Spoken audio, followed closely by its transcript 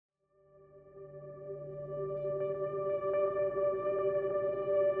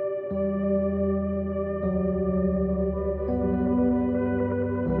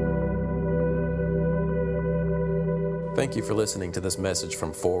Thank you for listening to this message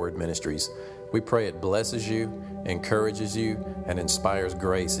from Forward Ministries. We pray it blesses you, encourages you, and inspires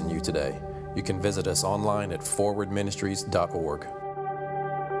grace in you today. You can visit us online at forwardministries.org.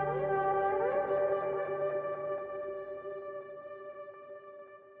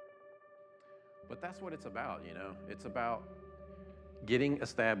 But that's what it's about, you know. It's about getting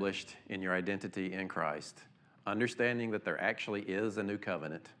established in your identity in Christ, understanding that there actually is a new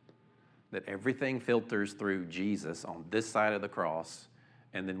covenant, that everything filters through Jesus on this side of the cross,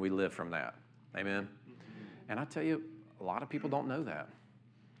 and then we live from that. Amen? And I tell you, a lot of people don't know that.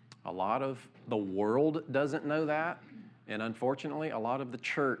 A lot of the world doesn't know that, and unfortunately, a lot of the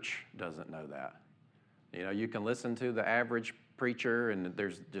church doesn't know that. You know, you can listen to the average preacher, and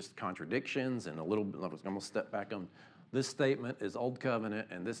there's just contradictions, and I'm going to step back on this statement is Old Covenant,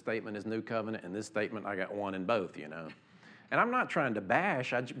 and this statement is New Covenant, and this statement, I got one in both, you know. And I'm not trying to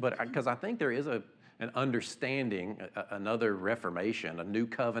bash, but because I think there is an understanding, another reformation, a new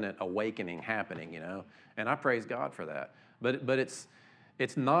covenant awakening happening, you know, and I praise God for that. But it's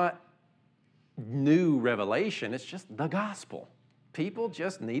not new revelation, it's just the gospel. People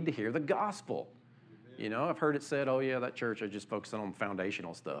just need to hear the gospel. You know, I've heard it said, oh yeah, that church is just focusing on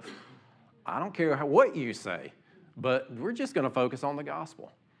foundational stuff. I don't care what you say, but we're just going to focus on the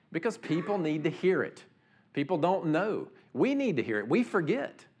gospel because people need to hear it. People don't know. We need to hear it. We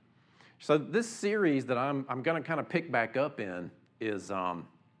forget. So this series that I'm going to kind of pick back up in is, I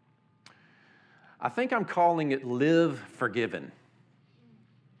think I'm calling it Live Forgiven.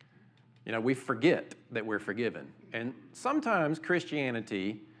 You know, we forget that we're forgiven. And sometimes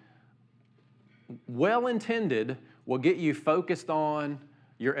Christianity, well-intended, will get you focused on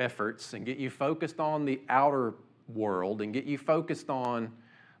your efforts and get you focused on the outer world and get you focused on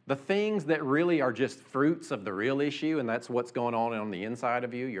the things that really are just fruits of the real issue, and that's what's going on the inside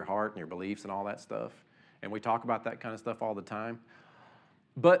of you, your heart and your beliefs and all that stuff. And we talk about that kind of stuff all the time.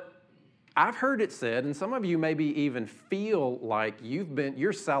 But I've heard it said, and some of you maybe even feel like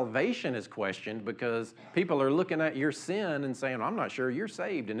your salvation is questioned because people are looking at your sin and saying, I'm not sure you're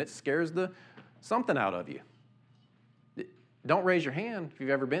saved, and it scares something out of you. Don't raise your hand if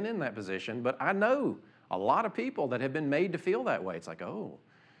you've ever been in that position, but I know a lot of people that have been made to feel that way. It's like, oh,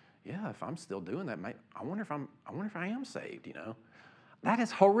 yeah, if I'm still doing that, I wonder if I am saved, you know. That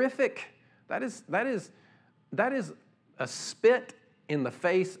is horrific. That is a spit in the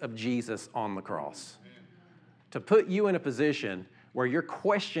face of Jesus on the cross. To put you in a position where you're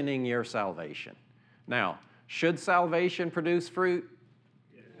questioning your salvation. Now, should salvation produce fruit?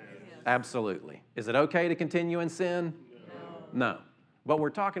 Yes. Absolutely. Is it okay to continue in sin? No. But we're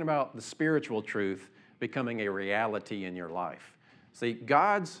talking about the spiritual truth becoming a reality in your life. See,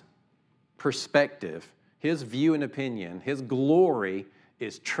 God's perspective, His view and opinion, His glory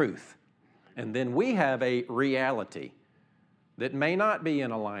is truth. And then we have a reality that may not be in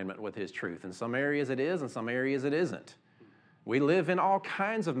alignment with His truth. In some areas it is, in some areas it isn't. We live in all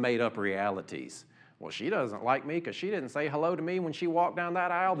kinds of made-up realities. Well, she doesn't like me because she didn't say hello to me when she walked down that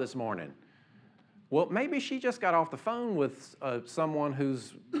aisle this morning. Well, maybe she just got off the phone with someone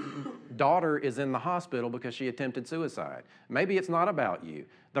whose daughter is in the hospital because she attempted suicide. Maybe it's not about you.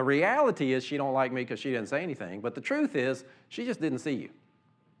 The reality is she don't like me because she didn't say anything, but the truth is she just didn't see you.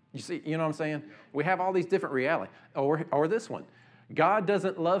 You know what I'm saying? We have all these different realities. Or this one. God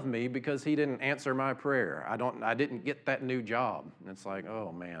doesn't love me because He didn't answer my prayer. I didn't get that new job. And it's like,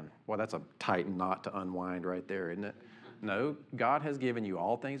 oh man, well, that's a tight knot to unwind right there, isn't it? No, God has given you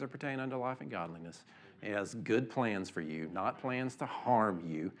all things that pertain unto life and godliness. He has good plans for you, not plans to harm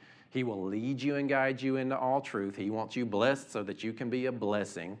you. He will lead you and guide you into all truth. He wants you blessed so that you can be a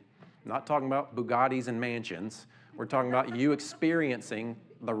blessing. I'm not talking about Bugattis and mansions. We're talking about you experiencing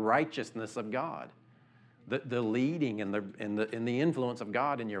the righteousness of God, the leading and the influence of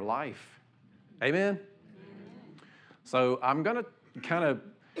God in your life. Amen? So I'm going to kind of,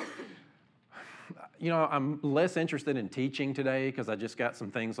 I'm less interested in teaching today because I just got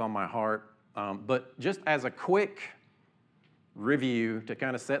some things on my heart. But just as a quick review to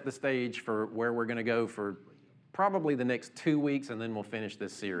kind of set the stage for where we're going to go for probably the next 2 weeks, and then we'll finish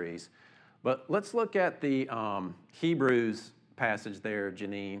this series. But let's look at the Hebrews passage there,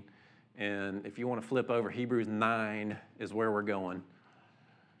 Janine. And if you want to flip over, Hebrews 9 is where we're going.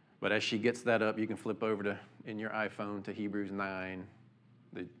 But as she gets that up, you can flip over in your iPhone to Hebrews 9.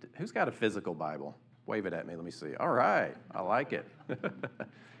 Who's got a physical Bible? Wave it at me. Let me see. All right. I like it.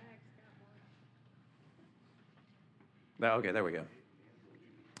 Okay, there we go.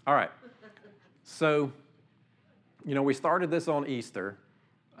 All right. So, we started this on Easter,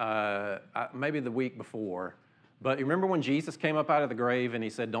 maybe the week before. But you remember when Jesus came up out of the grave and He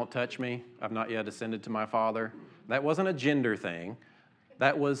said, "Don't touch me. I've not yet ascended to my Father." That wasn't a gender thing.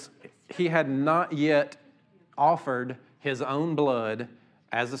 That was, he had not yet offered his own blood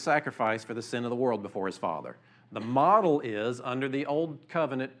as a sacrifice for the sin of the world before his Father. The model is, under the Old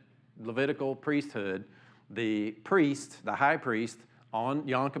Covenant Levitical priesthood, the priest, the high priest, on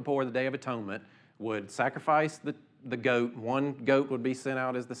Yom Kippur, the Day of Atonement, would sacrifice the goat. One goat would be sent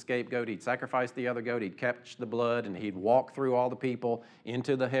out as the scapegoat. He'd sacrifice the other goat. He'd catch the blood, and he'd walk through all the people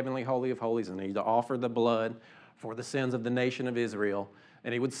into the heavenly Holy of Holies, and he'd offer the blood for the sins of the nation of Israel.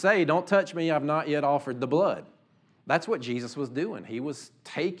 And he would say, "Don't touch me, I've not yet offered the blood." That's what Jesus was doing. He was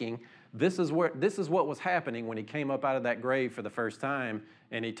taking, this is what was happening when he came up out of that grave for the first time,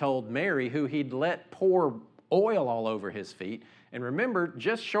 and he told Mary, who he'd let pour oil all over his feet. And remember,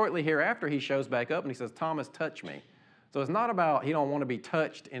 just shortly hereafter, he shows back up and he says, "Thomas, touch me." So it's not about he don't want to be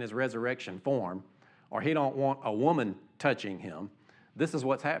touched in his resurrection form, or he don't want a woman touching him. This is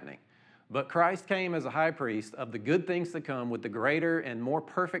what's happening. But Christ came as a high priest of the good things to come with the greater and more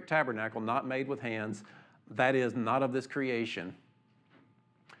perfect tabernacle, not made with hands, that is, not of this creation.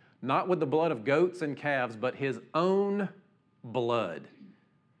 Not with the blood of goats and calves, but his own blood.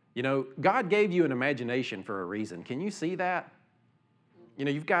 You know, God gave you an imagination for a reason. Can you see that? You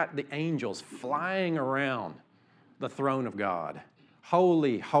know, you've got the angels flying around the throne of God.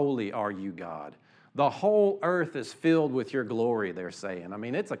 Holy, holy are you, God. The whole earth is filled with your glory, they're saying. I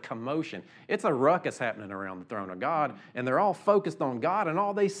mean, it's a commotion. It's a ruckus happening around the throne of God, and they're all focused on God, and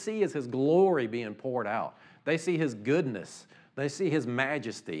all they see is his glory being poured out. They see his goodness. They see his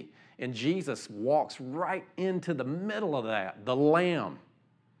majesty. And Jesus walks right into the middle of that, the Lamb.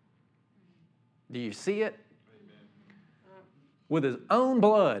 Do you see it? With his own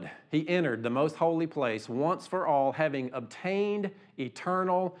blood, he entered the most holy place once for all, having obtained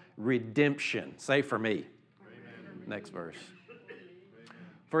eternal redemption. Say, for me. Amen. Next verse.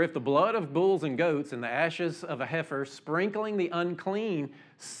 For if the blood of bulls and goats and the ashes of a heifer, sprinkling the unclean,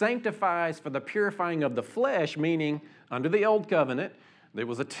 sanctifies for the purifying of the flesh, meaning under the old covenant, there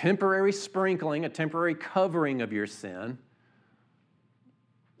was a temporary sprinkling, a temporary covering of your sin,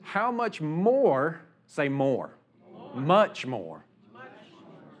 how much more, say more. Much more.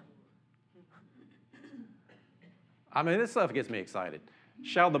 I mean, this stuff gets me excited.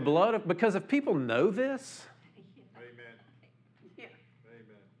 Shall the blood of, because if people know this, amen. Yeah.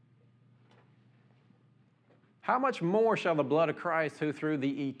 Amen. How much more shall the blood of Christ, who through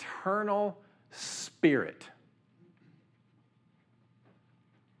the eternal Spirit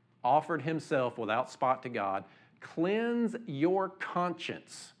offered himself without spot to God, cleanse your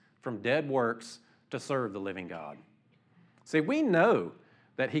conscience from dead works to serve the living God? See, we know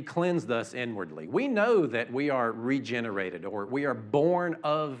that he cleansed us inwardly. We know that we are regenerated, or we are born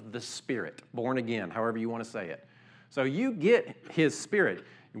of the Spirit, born again, however you want to say it. So you get his Spirit.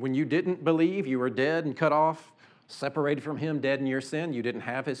 When you didn't believe, you were dead and cut off, separated from him, dead in your sin. You didn't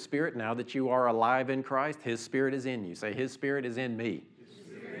have his Spirit. Now that you are alive in Christ, his Spirit is in you. Say, his Spirit is in me. His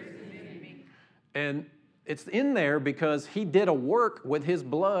Spirit is in me. And it's in there because he did a work with his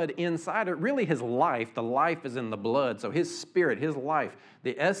blood inside it. Really, his life. The life is in the blood. So his Spirit, his life,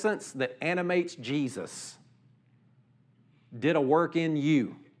 the essence that animates Jesus, did a work in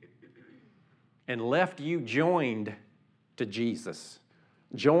you and left you joined to Jesus,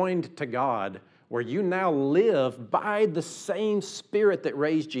 joined to God, where you now live by the same Spirit that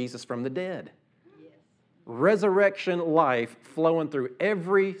raised Jesus from the dead. Yes. Resurrection life flowing through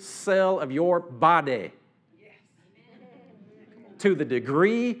every cell of your body. To the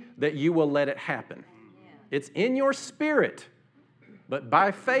degree that you will let it happen. It's in your spirit, but by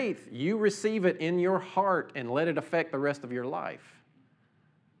faith, you receive it in your heart and let it affect the rest of your life.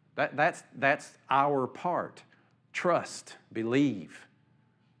 That's our part. Trust, believe,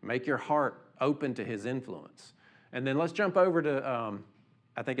 make your heart open to his influence. And then let's jump over to,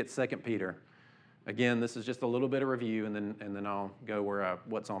 I think it's 2 Peter. Again, this is just a little bit of review, and then I'll go where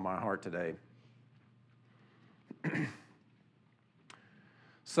what's on my heart today.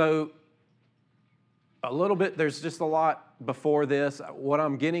 So, a little bit, there's just a lot before this. What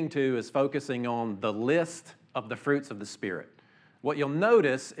I'm getting to is focusing on the list of the fruits of the Spirit. What you'll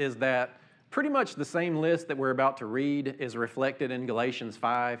notice is that pretty much the same list that we're about to read is reflected in Galatians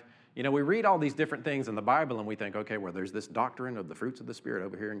 5. You know, we read all these different things in the Bible and we think, okay, well, there's this doctrine of the fruits of the Spirit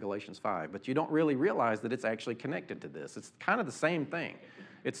over here in Galatians 5. But you don't really realize that it's actually connected to this. It's kind of the same thing.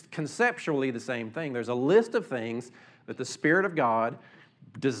 It's conceptually the same thing. There's a list of things that the Spirit of God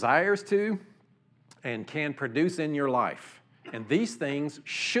desires to and can produce in your life. And these things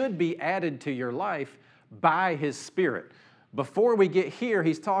should be added to your life by his Spirit. Before we get here,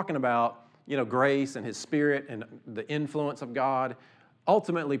 he's talking about, you know, grace and his Spirit and the influence of God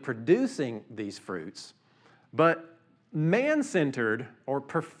ultimately producing these fruits. But man-centered or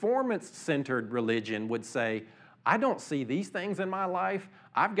performance-centered religion would say, I don't see these things in my life.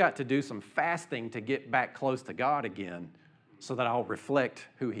 I've got to do some fasting to get back close to God again so that I'll reflect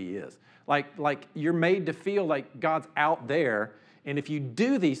who He is. Like you're made to feel like God's out there, and if you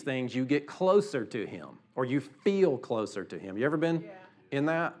do these things, you get closer to Him, or you feel closer to Him. You ever been in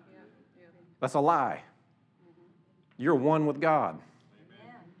that? Yeah. That's a lie. You're one with God.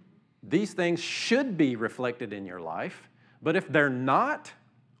 Amen. These things should be reflected in your life, but if they're not,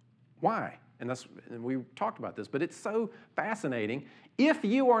 why? And we talked about this, but it's so fascinating. If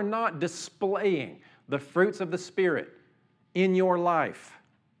you are not displaying the fruits of the Spirit in your life,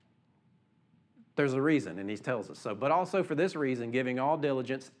 there's a reason, and He tells us so. But also for this reason, giving all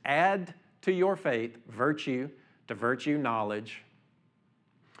diligence, add to your faith virtue, to virtue knowledge,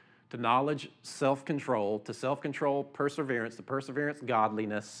 to knowledge self-control, to self-control perseverance, to perseverance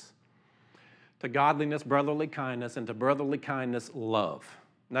godliness, to godliness brotherly kindness, and to brotherly kindness love.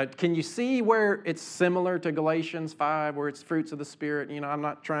 Now, can you see where it's similar to Galatians 5, where it's fruits of the Spirit? You know, I'm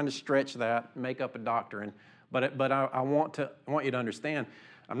not trying to stretch that, make up a doctrine, but I want you to understand,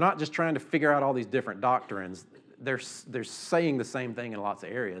 I'm not just trying to figure out all these different doctrines. They're saying the same thing in lots of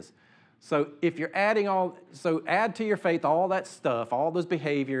areas. So if you're add to your faith all that stuff, all those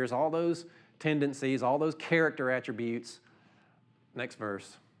behaviors, all those tendencies, all those character attributes. Next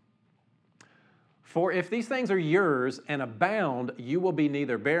verse. For if these things are yours and abound, you will be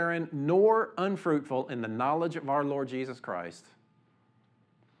neither barren nor unfruitful in the knowledge of our Lord Jesus Christ.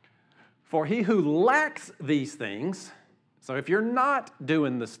 For he who lacks these things, so if you're not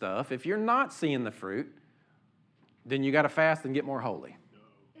doing the stuff, if you're not seeing the fruit, then you got to fast and get more holy.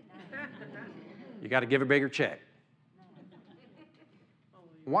 You got to give a bigger check.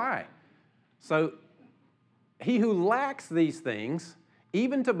 Why? So he who lacks these things,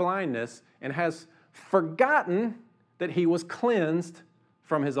 even to blindness, and has forgotten that he was cleansed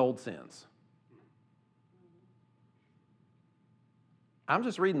from his old sins. I'm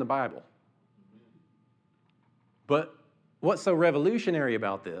just reading the Bible. But what's so revolutionary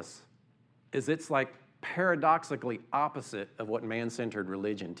about this is it's like paradoxically opposite of what man-centered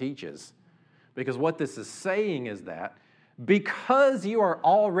religion teaches. Because what this is saying is that because you are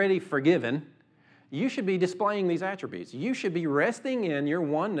already forgiven, you should be displaying these attributes. You should be resting in your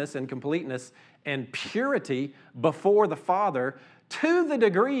oneness and completeness and purity before the Father to the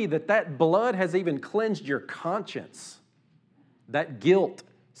degree that that blood has even cleansed your conscience. That guilt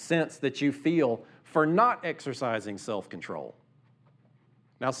sense that you feel for not exercising self-control.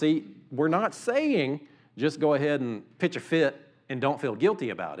 Now see, we're not saying just go ahead and pitch a fit and don't feel guilty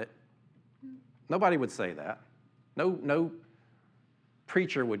about it. Nobody would say that. No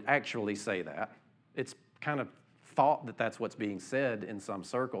preacher would actually say that. It's kind of thought that that's what's being said in some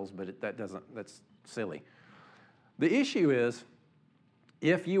circles, but that's silly. The issue is,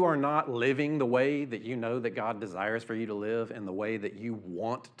 if you are not living the way that you know that God desires for you to live and the way that you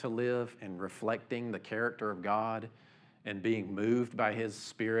want to live and reflecting the character of God and being moved by His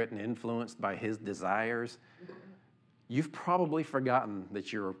Spirit and influenced by His desires, you've probably forgotten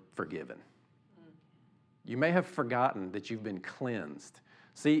that you're forgiven. You may have forgotten that you've been cleansed.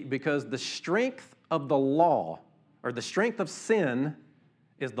 See, because the strength of the law, or the strength of sin,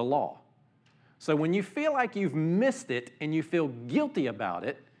 is the law. So when you feel like you've missed it and you feel guilty about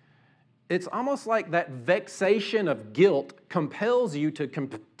it, it's almost like that vexation of guilt compels you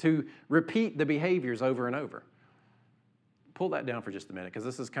to repeat the behaviors over and over. Pull that down for just a minute, because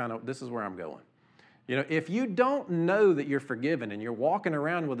this is where I'm going. You know, if you don't know that you're forgiven and you're walking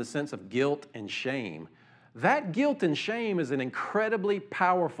around with a sense of guilt and shame, that guilt and shame is an incredibly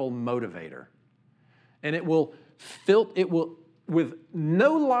powerful motivator. And it will, with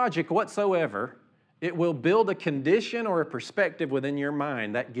no logic whatsoever, it will build a condition or a perspective within your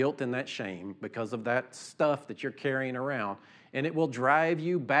mind, that guilt and that shame, because of that stuff that you're carrying around. And it will drive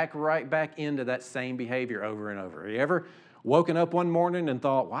you right back into that same behavior over and over. Have you ever woken up one morning and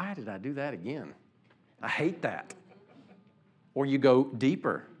thought, why did I do that again? I hate that. Or you go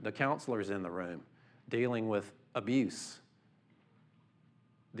deeper. The counselor's in the room dealing with abuse.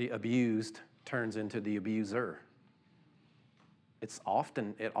 The abused turns into the abuser. It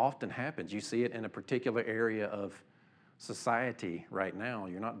often happens. You see it in a particular area of society right now.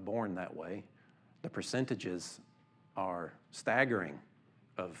 You're not born that way. The percentages are staggering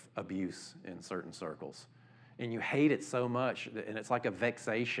of abuse in certain circles. And you hate it so much, and it's like a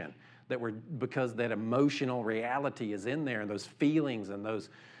vexation because that emotional reality is in there, and those feelings and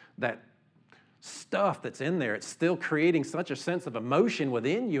that stuff that's in there, it's still creating such a sense of emotion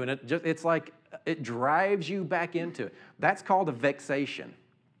within you, and it's like it drives you back into it. That's called a vexation.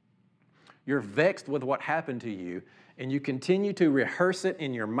 you're vexed with what happened to you, and you continue to rehearse it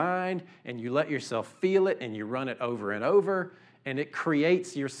in your mind, and you let yourself feel it, and you run it over and over, and it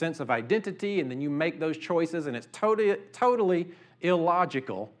creates your sense of identity, and then you make those choices, and it's totally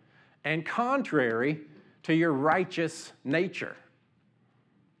illogical and contrary to your righteous nature.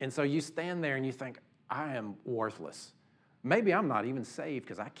 And so you stand there and you think, I am worthless. Maybe I'm not even saved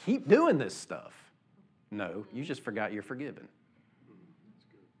because I keep doing this stuff. No, you just forgot you're forgiven.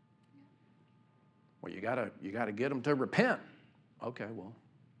 Well, you gotta get them to repent. Okay, well,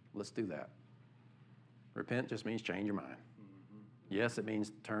 let's do that. Repent just means change your mind. Yes, it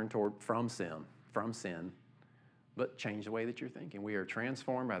means turn from sin, but change the way that you're thinking. We are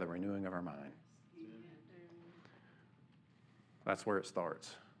transformed by the renewing of our mind. That's where it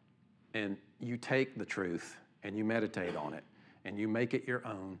starts. And you take the truth and you meditate on it and you make it your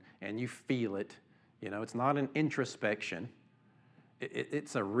own and you feel it. You know, it's not an introspection.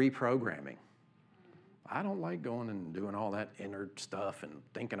 It's a reprogramming. I don't like going and doing all that inner stuff and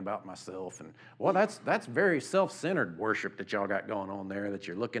thinking about myself. And, well, that's very self-centered worship that y'all got going on there, that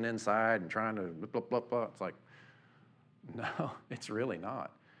you're looking inside and trying to blah, blah, blah. It's like, no, it's really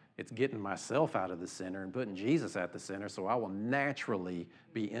not. It's getting myself out of the center and putting Jesus at the center so I will naturally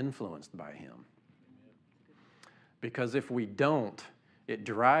be influenced by him. Because if we don't, it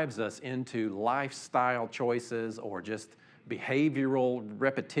drives us into lifestyle choices or just behavioral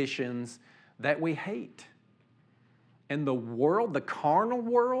repetitions that we hate. And the world, the carnal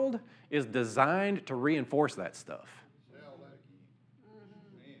world, is designed to reinforce that stuff. Say all that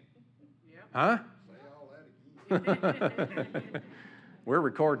again. Huh? Say all that again. We're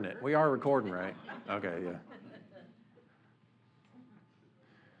recording it. We are recording, right? Okay, yeah.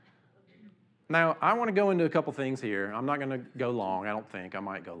 Now, I want to go into a couple things here. I'm not going to go long. I don't think. I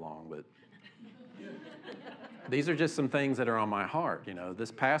might go long, but these are just some things that are on my heart, you know,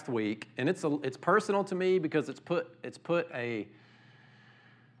 this past week. And it's personal to me because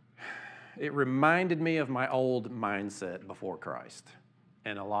it reminded me of my old mindset before Christ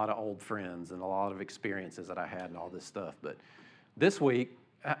and a lot of old friends and a lot of experiences that I had and all this stuff. But this week,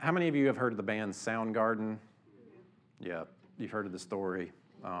 how many of you have heard of the band Soundgarden? Yeah, you've heard of the story.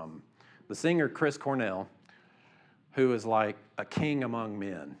 The singer, Chris Cornell, who is like a king among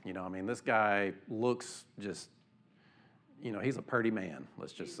men. You know, I mean, this guy looks just, you know, he's a pretty man,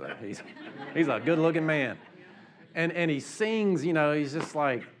 let's just say. He's a good-looking man. And he sings, you know, he's just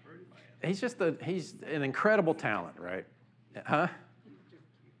like, he's an incredible talent, right? Huh?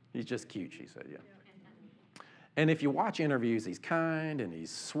 He's just cute, she said, yeah. And if you watch interviews, he's kind and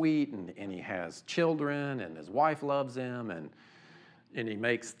he's sweet and he has children and his wife loves him and he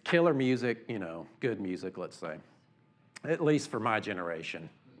makes killer music, you know, good music, let's say. At least for my generation,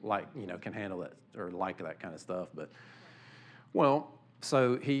 like, you know, can handle it or like that kind of stuff. But, well,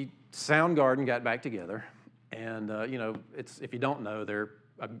 so Soundgarden got back together. And, you know, if you don't know, they're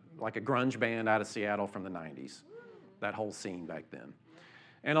like a grunge band out of Seattle from the 90s, that whole scene back then.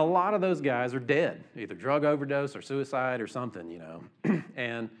 And a lot of those guys are dead, either drug overdose or suicide or something, you know.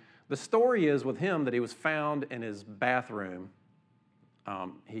 And the story is with him that he was found in his bathroom.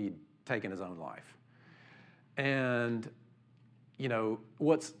 He'd taken his own life. And, you know,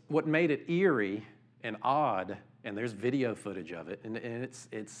 what made it eerie and odd, and there's video footage of it, and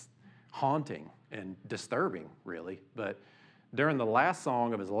it's haunting and disturbing, really. But during the last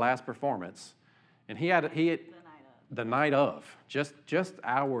song of his last performance, and he had the night of, just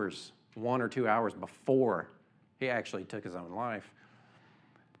hours, 1 or 2 hours before he actually took his own life,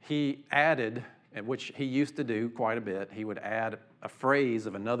 he added, which he used to do quite a bit, he would add a phrase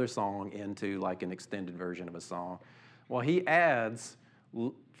of another song into like an extended version of a song. Well, he adds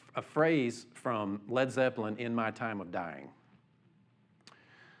a phrase from Led Zeppelin, "In My Time of Dying."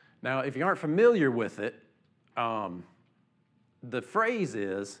 Now, if you aren't familiar with it, the phrase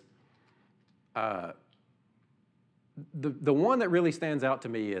is, the one that really stands out to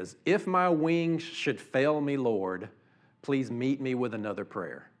me is, "If my wings should fail me, Lord, please meet me with another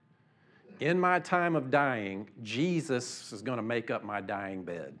prayer. In my time of dying, Jesus is going to make up my dying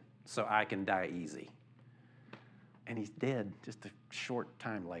bed so I can die easy." And he's dead just a short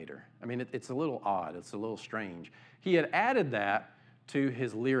time later. I mean, it's a little odd. It's a little strange. He had added that to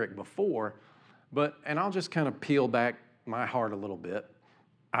his lyric before, and I'll just kind of peel back my heart a little bit.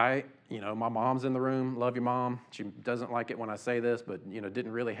 My mom's in the room. Love your mom. She doesn't like it when I say this, but, you know,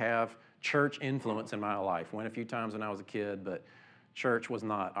 didn't really have church influence in my life. Went a few times when I was a kid, but church was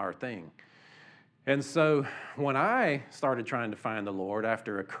not our thing. And so when I started trying to find the Lord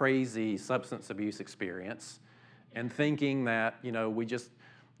after a crazy substance abuse experience and thinking that, you know,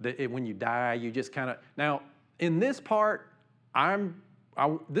 when you die, you just kind of... Now, in this part, I'm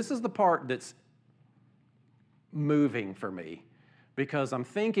this is the part that's moving for me, because I'm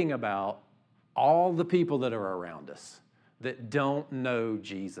thinking about all the people that are around us that don't know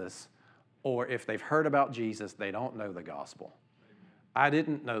Jesus, or if they've heard about Jesus, they don't know the gospel. I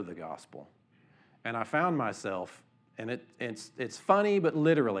didn't know the gospel. And I found myself, and it's funny, but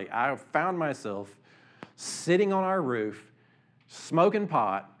literally, I found myself sitting on our roof, smoking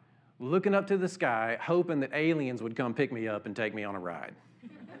pot, looking up to the sky, hoping that aliens would come pick me up and take me on a ride.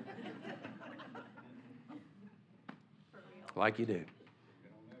 Like you do.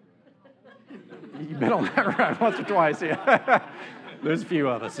 You've been on that ride once or twice, yeah. There's a few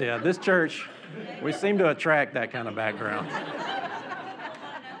of us, yeah. This church, we seem to attract that kind of background.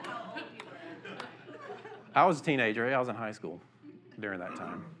 I was a teenager. I was in high school during that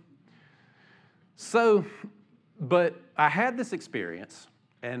time. So, but I had this experience,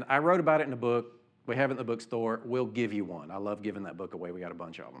 and I wrote about it in a book. We have it in the bookstore. We'll give you one. I love giving that book away. We got a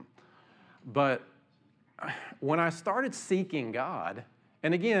bunch of them. But when I started seeking God,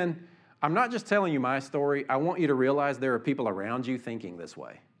 and again, I'm not just telling you my story. I want you to realize there are people around you thinking this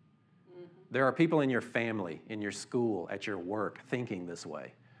way. There are people in your family, in your school, at your work thinking this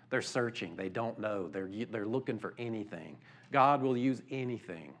way. They're searching. They don't know. They're looking for anything. God will use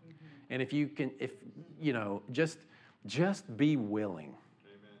anything. And if you can, just be willing.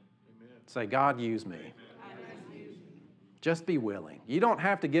 Amen. Say, God, use me. Amen. Just be willing. You don't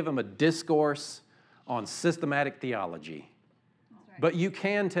have to give them a discourse on systematic theology. But you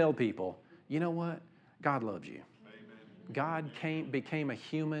can tell people, you know what? God loves you. Amen. God became a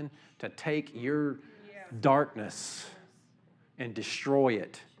human to take your darkness and destroy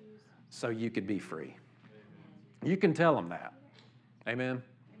it so you could be free. Amen. You can tell them that. Amen?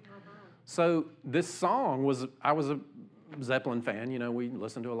 So this song I was a Zeppelin fan. We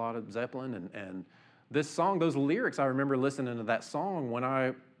listened to a lot of Zeppelin. And this song, those lyrics, I remember listening to that song when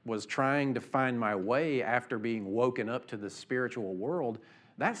I was trying to find my way after being woken up to the spiritual world.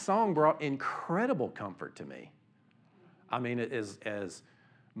 That song brought incredible comfort to me. I mean, it is as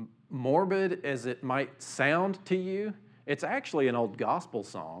morbid as it might sound to you. It's actually an old gospel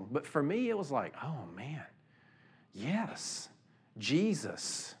song, but for me, it was like, oh man, yes,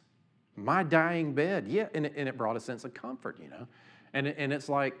 Jesus, my dying bed. Yeah, and it brought a sense of comfort, And it's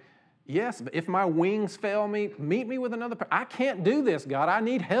like, yes, but if my wings fail me, meet me with another. I can't do this, God. I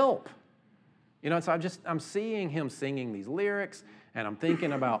need help. So I'm seeing him singing these lyrics, and I'm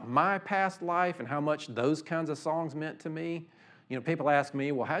thinking about my past life and how much those kinds of songs meant to me. People ask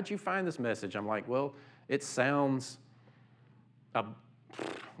me, well, how'd you find this message? I'm like, well, it sounds,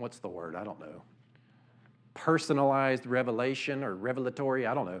 what's the word? I don't know. Personalized revelation or revelatory,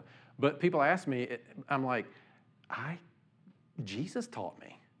 I don't know. But people ask me, I'm like, Jesus taught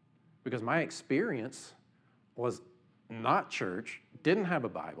me. Because my experience was not church, didn't have a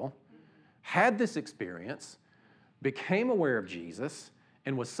Bible, had this experience, became aware of Jesus,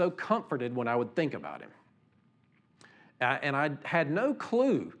 and was so comforted when I would think about him. And I had no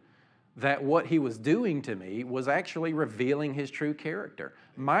clue that what he was doing to me was actually revealing his true character.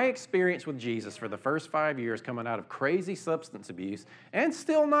 My experience with Jesus for the first 5 years, coming out of crazy substance abuse and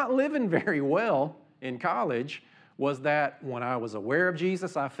still not living very well in college, was that when I was aware of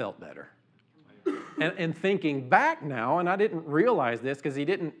Jesus, I felt better. And thinking back now, and I didn't realize this because he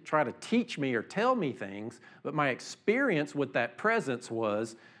didn't try to teach me or tell me things, but my experience with that presence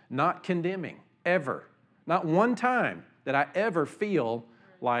was not condemning, ever. Not one time did I ever feel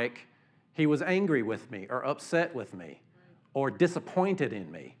like he was angry with me or upset with me or disappointed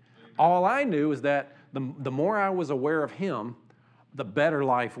in me. All I knew is that the more I was aware of him, the better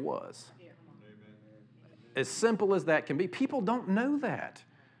life was. As simple as that can be. People don't know that.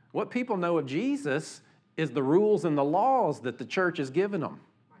 What people know of Jesus is the rules and the laws that the church has given them.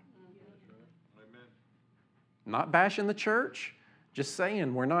 Amen. Not bashing the church, just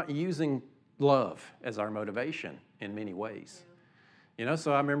saying we're not using love as our motivation in many ways.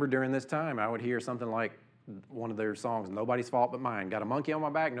 So I remember during this time, I would hear something like one of their songs, Nobody's Fault But Mine. Got a monkey on my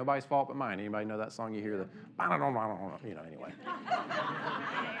back, nobody's fault but mine. Anybody know that song? You hear anyway.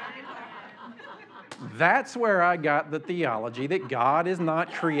 That's where I got the theology that God is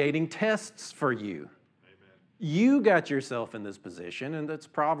not creating tests for you. Amen. You got yourself in this position, and it's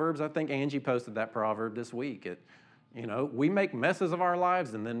Proverbs. I think Angie posted that proverb this week. We make messes of our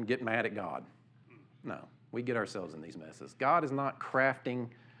lives and then get mad at God. No, we get ourselves in these messes. God is not crafting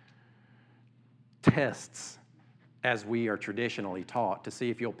tests as we are traditionally taught to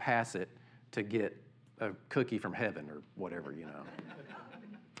see if you'll pass it to get a cookie from heaven or whatever,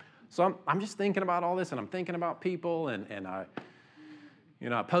 So I'm just thinking about all this, and I'm thinking about people, and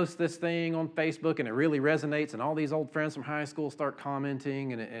I post this thing on Facebook and it really resonates, and all these old friends from high school start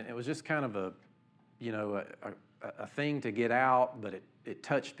commenting, and it was just kind of a thing to get out, but it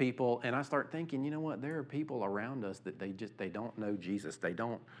touched people. And I start thinking, you know what? There are people around us that they don't know Jesus. They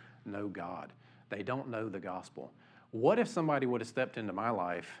don't know God. They don't know the gospel. What if somebody would have stepped into my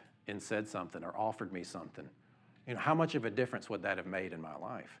life and said something or offered me something? How much of a difference would that have made in my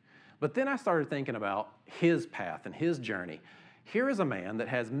life? But then I started thinking about his path and his journey. Here is a man that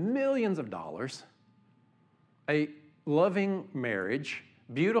has millions of dollars, a loving marriage,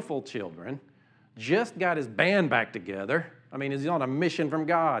 beautiful children, just got his band back together. I mean, he's on a mission from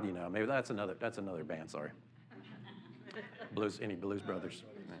God, Maybe that's another band, sorry. Any Blues Brothers?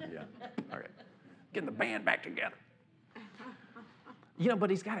 Yeah, all right. Getting the band back together. But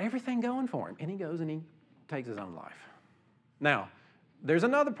he's got everything going for him. And he goes and he takes his own life. Now, there's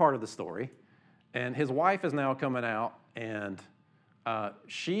another part of the story. And his wife is now coming out. And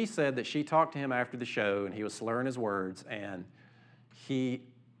she said that she talked to him after the show. And he was slurring his words. And he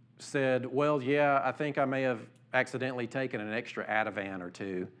said, well, yeah, I think I may have accidentally taken an extra Ativan or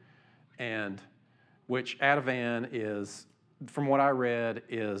two. And which Ativan is, from what I read,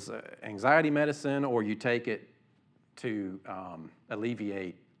 is anxiety medicine, or you take it to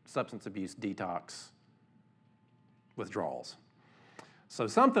alleviate substance abuse detox withdrawals. So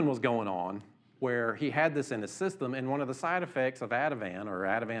something was going on where he had this in his system, and one of the side effects of Ativan or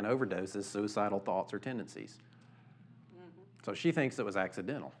Ativan overdose is suicidal thoughts or tendencies. Mm-hmm. So she thinks it was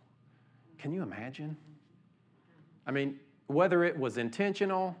accidental. Can you imagine? I mean, whether it was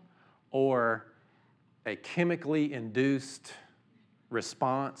intentional or a chemically induced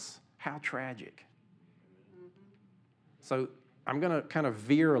response, how tragic. So I'm going to kind of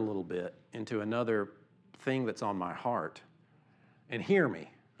veer a little bit into another thing that's on my heart. And hear me,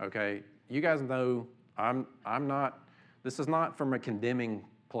 okay? You guys know I'm not, this is not from a condemning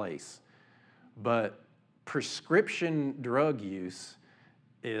place, but prescription drug use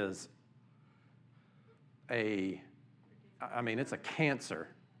is it's a cancer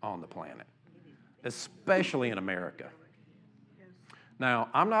on the planet, especially in America. Now,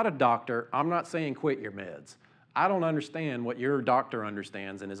 I'm not a doctor. I'm not saying quit your meds. I don't understand what your doctor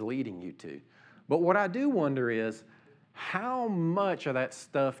understands and is leading you to. But what I do wonder is, how much of that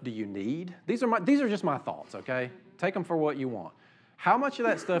stuff do you need? These are just my thoughts, okay? Take them for what you want. How much of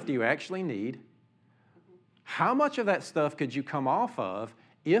that stuff do you actually need? How much of that stuff could you come off of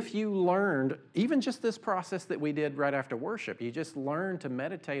if you learned, even just this process that we did right after worship, you just learned to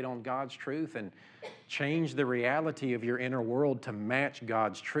meditate on God's truth and change the reality of your inner world to match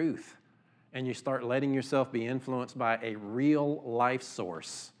God's truth. And you start letting yourself be influenced by a real life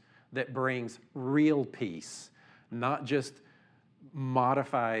source that brings real peace, not just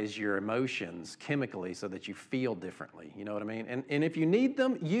modifies your emotions chemically so that you feel differently. You know what I mean? And if you need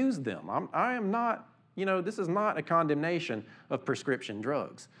them, use them. I am not, this is not a condemnation of prescription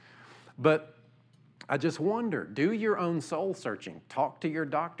drugs. But I just wonder, do your own soul searching. Talk to your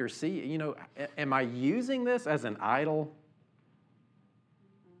doctor. See, am I using this as an idol?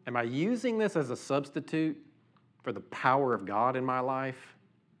 Am I using this as a substitute for the power of God in my life?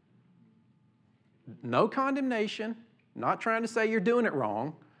 No condemnation, not trying to say you're doing it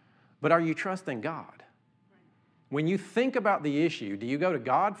wrong, but are you trusting God? When you think about the issue, do you go to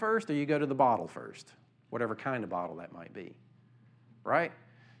God first or you go to the bottle first? Whatever kind of bottle that might be, right?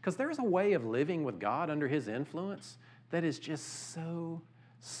 Because there's a way of living with God under His influence that is just so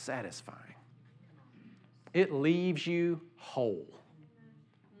satisfying. It leaves you whole.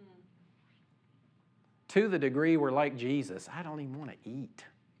 To the degree we're like Jesus, I don't even want to eat.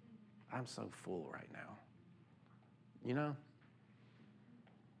 I'm so full right now.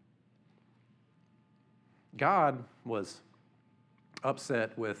 God was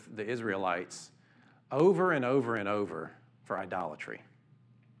upset with the Israelites over and over and over for idolatry.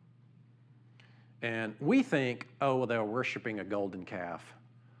 And we think, they were worshiping a golden calf,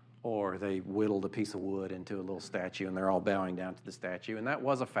 or they whittled a piece of wood into a little statue and they're all bowing down to the statue, and that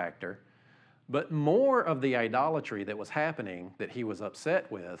was a factor. But more of the idolatry that was happening that he was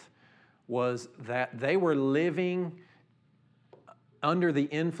upset with was that they were living under the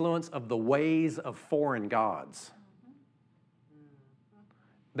influence of the ways of foreign gods.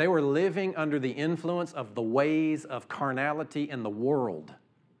 They were living under the influence of the ways of carnality in the world,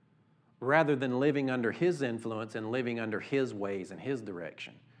 rather than living under His influence and living under His ways and His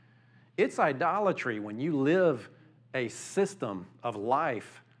direction. It's idolatry when you live a system of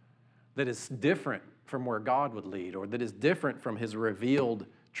life that is different from where God would lead, or that is different from His revealed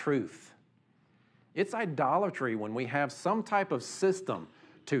truth. It's idolatry when we have some type of system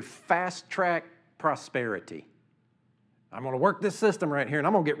to fast-track prosperity. I'm going to work this system right here and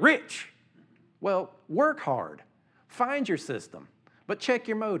I'm going to get rich. Well, work hard. Find your system, but check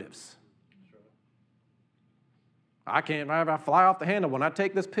your motives. I fly off the handle. When I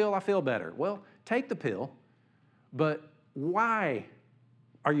take this pill, I feel better. Well, take the pill, but why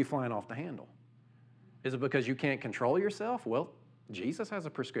are you flying off the handle? Is it because you can't control yourself? Well, Jesus has a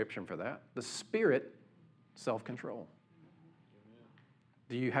prescription for that. The Spirit, self-control.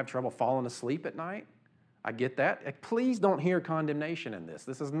 Do you have trouble falling asleep at night? I get that. Please don't hear condemnation in this.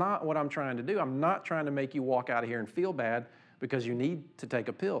 This is not what I'm trying to do. I'm not trying to make you walk out of here and feel bad because you need to take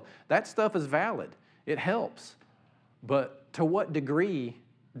a pill. That stuff is valid. It helps. But to what degree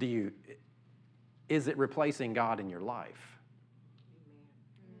is it replacing God in your life?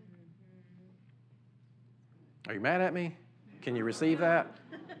 Are you mad at me? Can you receive that?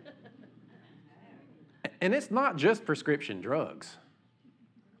 And it's not just prescription drugs.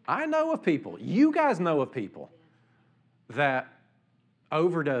 I know of people, you guys know of people that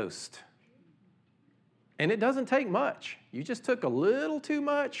overdosed. And it doesn't take much. You just took a little too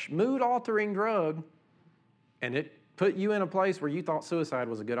much mood-altering drug, and it put you in a place where you thought suicide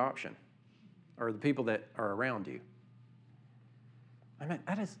was a good option, or the people that are around you. I mean,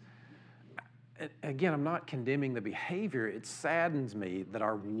 that is, again, I'm not condemning the behavior. It saddens me that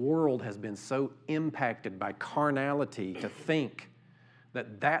our world has been so impacted by carnality to think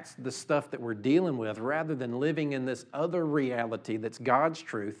that that's the stuff that we're dealing with, rather than living in this other reality that's God's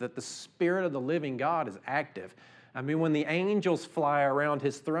truth, that the Spirit of the living God is active. I mean, when the angels fly around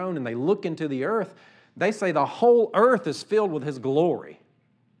His throne and they look into the earth, they say the whole earth is filled with His glory.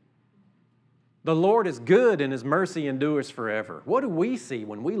 The Lord is good and His mercy endures forever. What do we see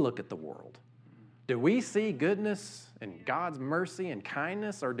when we look at the world? Do we see goodness and God's mercy and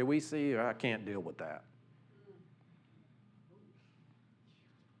kindness, or do we see, I can't deal with that?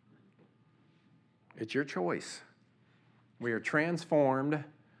 It's your choice. We are transformed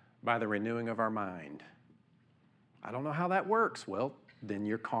by the renewing of our mind. I don't know how that works. Well, then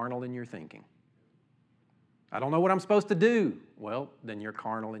you're carnal in your thinking. I don't know what I'm supposed to do. Well, then you're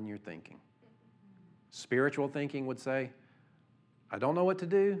carnal in your thinking. Spiritual thinking would say, I don't know what to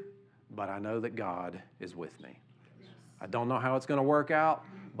do, but I know that God is with me. I don't know how it's going to work out,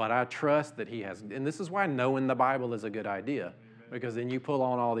 but I trust that He has. And this is why knowing the Bible is a good idea, because then you pull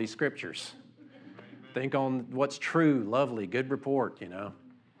on all these scriptures. Think on what's true, lovely, good report, you know.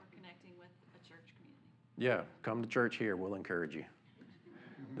 Or connecting with a church community. Yeah, come to church here. We'll encourage you.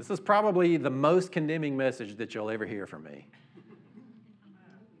 This is probably the most condemning message that you'll ever hear from me.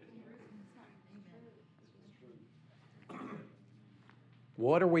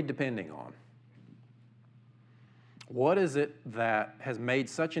 What are we depending on? What is it that has made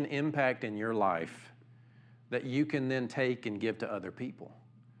such an impact in your life that you can then take and give to other people?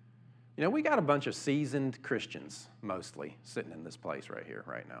 You know, we got a bunch of seasoned Christians, mostly, sitting in this place right here,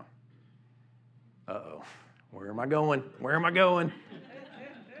 right now. Uh-oh. Where am I going? Where am I going?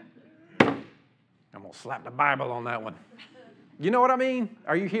 I'm going to slap the Bible on that one. You know what I mean?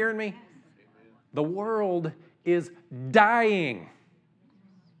 Are you hearing me? The world is dying.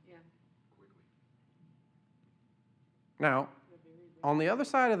 Now, on the other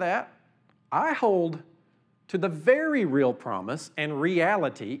side of that, I hold to the very real promise and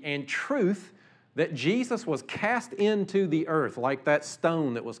reality and truth that Jesus was cast into the earth, like that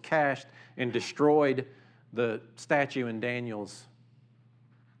stone that was cast and destroyed the statue in Daniel's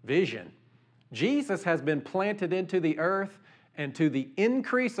vision. Jesus has been planted into the earth, and to the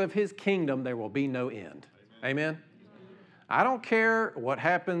increase of His kingdom there will be no end. Amen? I don't care what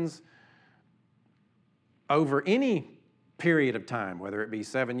happens over any period of time, whether it be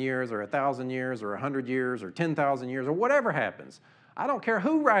 7 years or 1,000 years or 100 years or 10,000 years or whatever happens. I don't care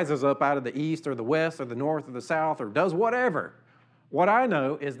who rises up out of the east or the west or the north or the south or does whatever. What I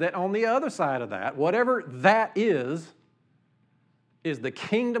know is that on the other side of that, whatever that is the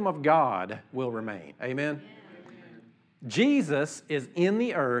kingdom of God will remain. Amen? Jesus is in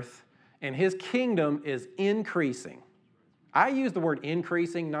the earth and His kingdom is increasing. I use the word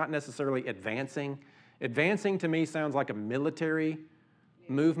increasing, not necessarily advancing. Advancing to me sounds like a military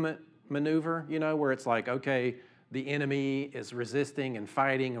movement maneuver, you know, where it's like, okay, the enemy is resisting and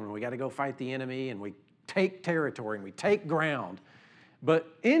fighting, and we got to go fight the enemy, and we take territory, and we take ground. But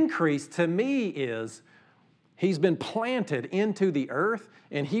increase to me is He's been planted into the earth,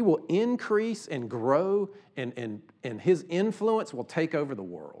 and He will increase and grow, and His influence will take over the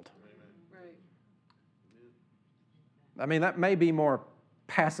world. Right. I mean, that may be more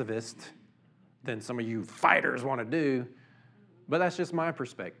pacifist than some of you fighters want to do, but that's just my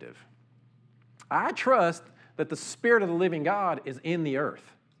perspective. I trust that the Spirit of the living God is in the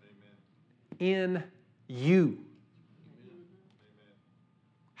earth. Amen. In you.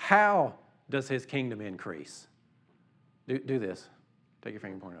 How does his kingdom increase? Do this. Take your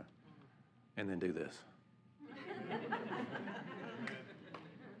finger and point out. And then do this.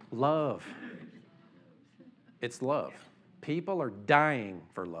 Love. It's love. People are dying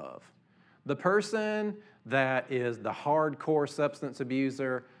for love. The person that is the hardcore substance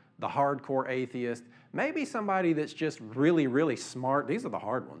abuser, the hardcore atheist, maybe somebody that's just really, really smart. These are the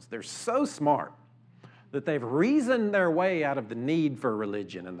hard ones. They're so smart that they've reasoned their way out of the need for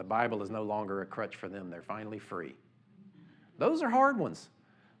religion, and the Bible is no longer a crutch for them. They're finally free. Those are hard ones.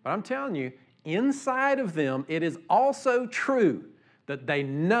 But I'm telling you, inside of them, it is also true that they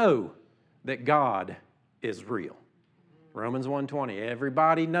know that God is real. Romans 1:20,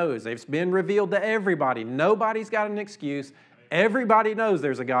 everybody knows. It's been revealed to everybody. Nobody's got an excuse. Everybody knows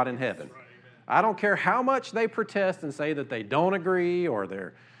there's a God in heaven. I don't care how much they protest and say that they don't agree or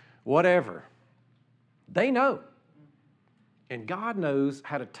they're whatever. They know. And God knows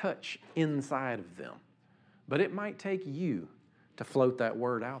how to touch inside of them. But it might take you to float that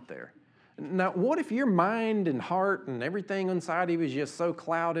word out there. Now, what if your mind and heart and everything inside of you is just so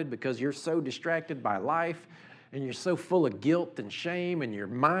clouded because you're so distracted by life and you're so full of guilt and shame and your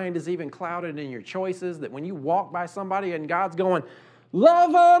mind is even clouded in your choices that when you walk by somebody and God's going,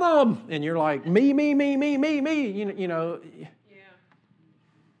 love on them, and you're like, me, you know. Yeah.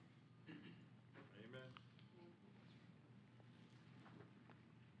 Amen.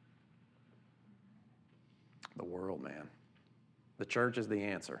 The world, man. The church is the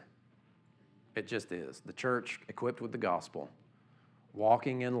answer. It just is. The church equipped with the gospel,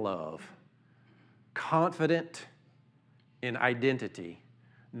 walking in love, confident in identity,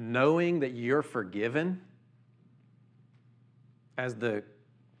 knowing that you're forgiven, as the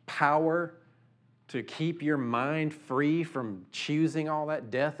power to keep your mind free from choosing all that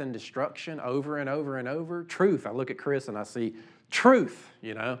death and destruction over and over and over. Truth. I look at Chris and I see truth,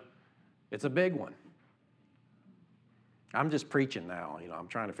 you know. It's a big one. I'm just preaching now, you know. I'm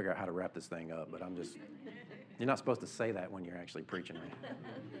trying to figure out how to wrap this thing up, but you're not supposed to say that when you're actually preaching.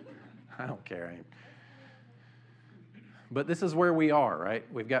 I don't care. But this is where we are, right?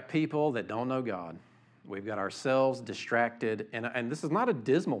 We've got people that don't know God. We've got ourselves distracted. And this is not a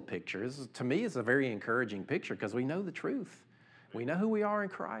dismal picture. To me, it's a very encouraging picture because we know the truth. We know who we are in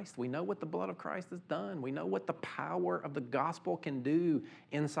Christ. We know what the blood of Christ has done. We know what the power of the gospel can do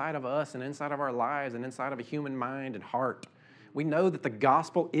inside of us and inside of our lives and inside of a human mind and heart. We know that the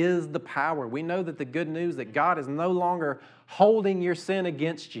gospel is the power. We know that the good news that God is no longer holding your sin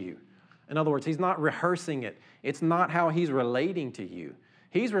against you. In other words, he's not rehearsing it. It's not how he's relating to you.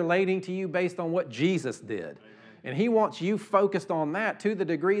 He's relating to you based on what Jesus did. Amen. And he wants you focused on that to the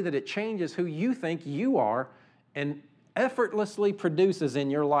degree that it changes who you think you are and effortlessly produces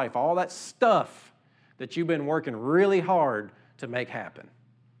in your life all that stuff that you've been working really hard to make happen.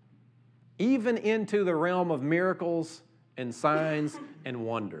 Even into the realm of miracles and signs and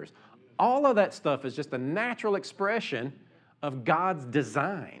wonders. All of that stuff is just a natural expression of God's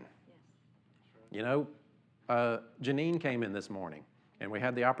design. You know, Janine came in this morning, and we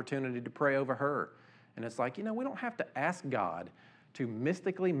had the opportunity to pray over her. And it's like, you know, we don't have to ask God to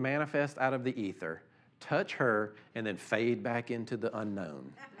mystically manifest out of the ether, touch her, and then fade back into the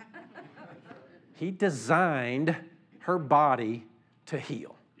unknown. He designed her body to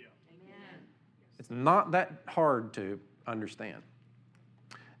heal. Yeah. It's not that hard to understand.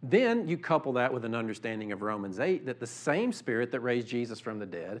 Then you couple that with an understanding of Romans 8, that the same Spirit that raised Jesus from the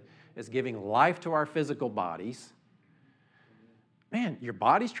dead is giving life to our physical bodies. Man, your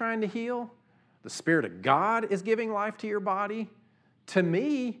body's trying to heal. The Spirit of God is giving life to your body. To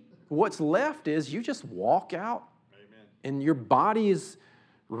me, what's left is you just walk out. Amen. And your body is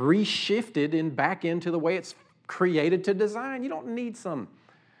reshifted and back into the way it's created to design. You don't need some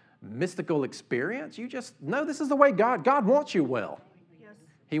mystical experience. You just know this is the way God wants you well. Yes.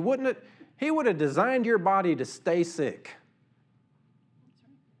 He would have designed your body to stay sick.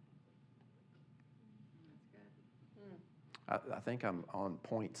 I think I'm on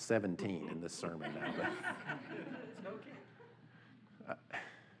point 17 in this sermon now.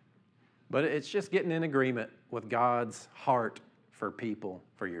 But it's just getting in agreement with God's heart for people,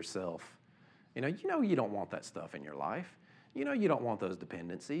 for yourself. You know you don't want that stuff in your life. You know you don't want those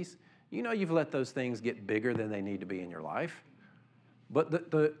dependencies. You know you've let those things get bigger than they need to be in your life.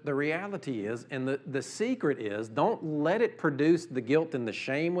 But the reality is, and the secret is, don't let it produce the guilt and the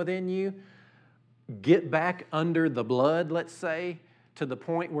shame within you. Get back under the blood, let's say, to the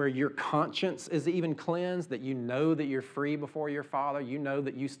point where your conscience is even cleansed, that you know that you're free before your Father, you know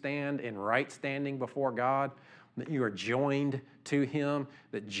that you stand in right standing before God. that you are joined to Him,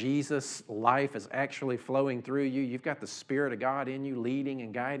 that Jesus' life is actually flowing through you. You've got the Spirit of God in you, leading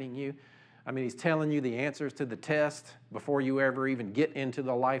and guiding you. I mean, He's telling you the answers to the test before you ever even get into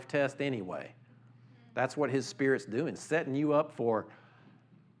the life test anyway. That's what His Spirit's doing, setting you up for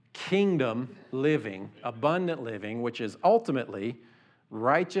kingdom living, abundant living, which is ultimately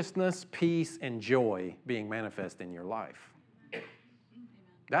righteousness, peace, and joy being manifest in your life.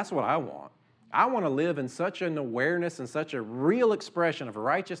 That's what I want. I want to live in such an awareness and such a real expression of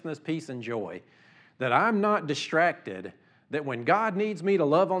righteousness, peace, and joy that I'm not distracted, that when God needs me to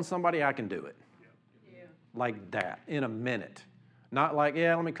love on somebody, I can do it. Yeah. Like that, in a minute. Not like,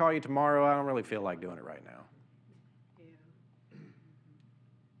 yeah, let me call you tomorrow. I don't really feel like doing it right now.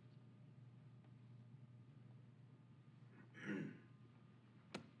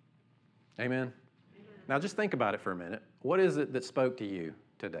 Yeah. Amen. Now just think about it for a minute. What is it that spoke to you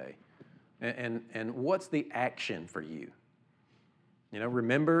today? And what's the action for you? You know,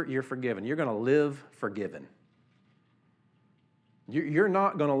 remember, you're forgiven. You're going to live forgiven. You're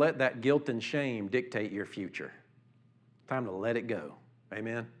not going to let that guilt and shame dictate your future. Time to let it go.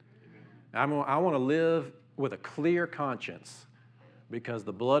 Amen? I want to live with a clear conscience because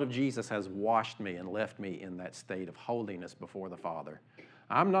the blood of Jesus has washed me and left me in that state of holiness before the Father.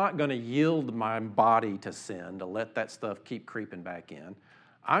 I'm not going to yield my body to sin to let that stuff keep creeping back in.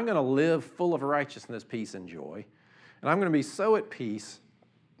 I'm going to live full of righteousness, peace, and joy. And I'm going to be so at peace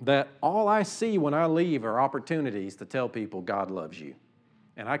that all I see when I leave are opportunities to tell people God loves you.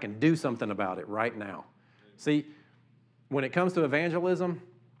 And I can do something about it right now. See, when it comes to evangelism,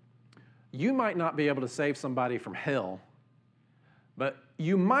 you might not be able to save somebody from hell, but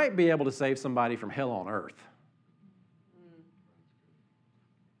you might be able to save somebody from hell on earth.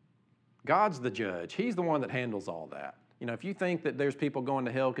 God's the judge. He's the one that handles all that. You know, if you think that there's people going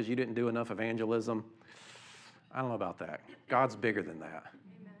to hell because you didn't do enough evangelism, I don't know about that. God's bigger than that.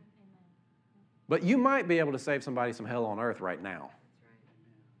 Amen. But you might be able to save somebody some hell on earth right now.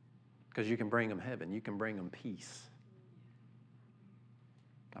 Because you can bring them heaven. You can bring them peace.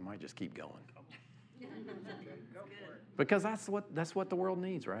 I might just keep going. Because that's what the world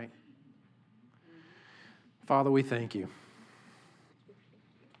needs, right? Father, we thank you.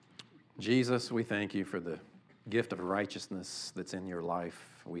 Jesus, we thank you for the gift of righteousness that's in your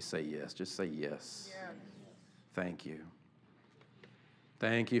life. We say yes. Just say yes. Yes. Thank you.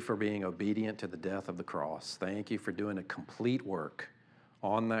 Thank you for being obedient to the death of the cross. Thank you for doing a complete work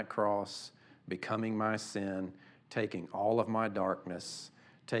on that cross, becoming my sin, taking all of my darkness,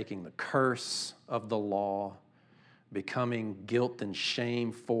 taking the curse of the law, becoming guilt and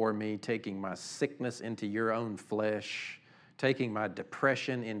shame for me, taking my sickness into your own flesh, taking my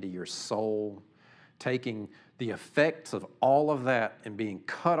depression into your soul, taking the effects of all of that and being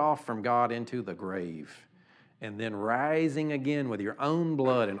cut off from God into the grave, and then rising again with your own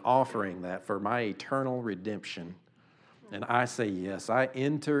blood and offering that for my eternal redemption. And I say yes, I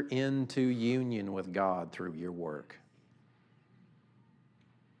enter into union with God through your work.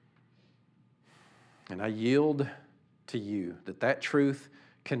 And I yield to you that truth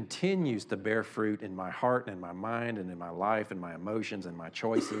continues to bear fruit in my heart and in my mind and in my life and my emotions and my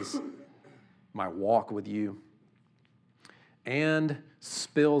choices, my walk with you, and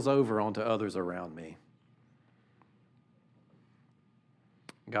spills over onto others around me.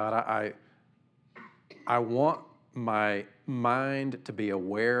 God, I want my mind to be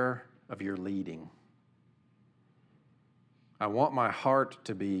aware of your leading. I want my heart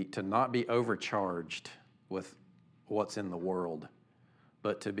to not be overcharged with what's in the world,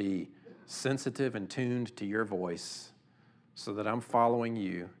 but to be sensitive and tuned to your voice so that I'm following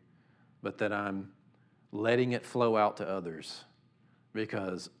you, but that I'm letting it flow out to others,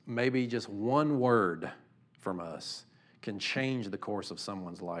 because maybe just one word from us can change the course of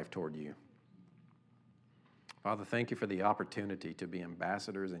someone's life toward you. Father, thank you for the opportunity to be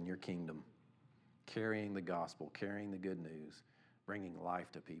ambassadors in your kingdom, carrying the gospel, carrying the good news, bringing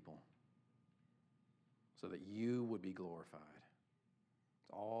life to people so that you would be glorified. It's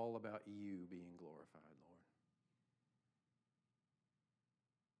all about you being glorified, Lord.